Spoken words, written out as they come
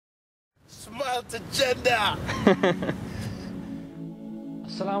Smile to Jannah.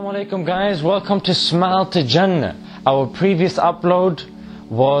 Assalamu alaikum guys, welcome to Smile to Jannah. Our previous upload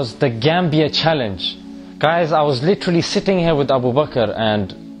was the Gambia challenge. Guys, I was literally sitting here with Abu Bakr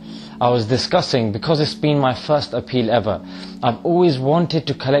and I was discussing, because it's been my first appeal ever. I've always wanted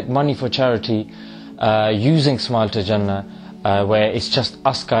to collect money for charity using Smile to Jannah, where it's just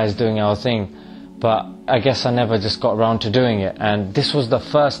us guys doing our thing. But I guess I never just got around to doing it. And this was the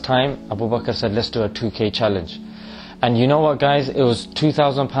first time Abu Bakr said, let's do a 2K challenge. And you know what guys, it was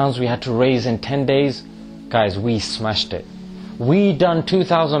 £2,000 we had to raise in 10 days. Guys, we smashed it. We done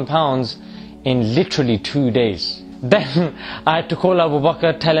 £2,000 in literally 2 days. Then I had to call Abu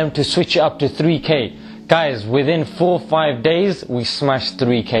Bakr, tell him to switch it up to 3K. Guys, within 4 or 5 days, we smashed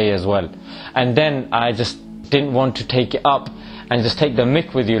 3K as well. And then I just didn't want to take it up and just take the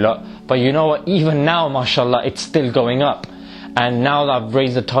mick with you lot. But you know what, even now, mashallah, it's still going up. And now that I've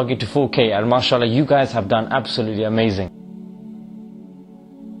raised the target to 4K, and mashallah, you guys have done absolutely amazing.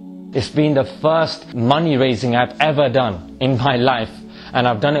 It's been the first money raising I've ever done in my life. And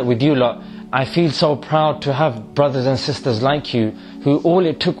I've done it with you lot. I feel so proud to have brothers and sisters like you, who all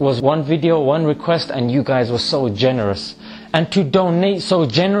it took was one video, one request, and you guys were so generous. And to donate so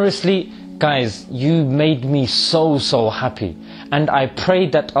generously, guys, you made me so happy. And I pray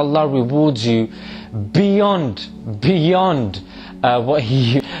that Allah rewards you beyond what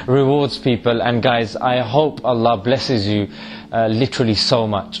He rewards people. And guys, I hope Allah blesses you literally so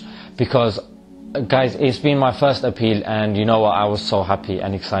much. Because guys, it's been my first appeal, and you know what, I was so happy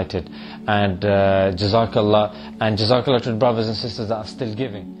and excited. And Jazakallah, and Jazakallah to the brothers and sisters that are still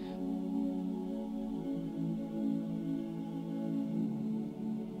giving.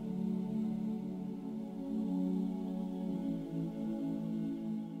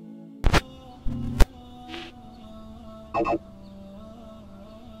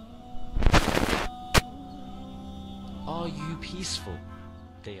 Are you peaceful?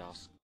 They ask.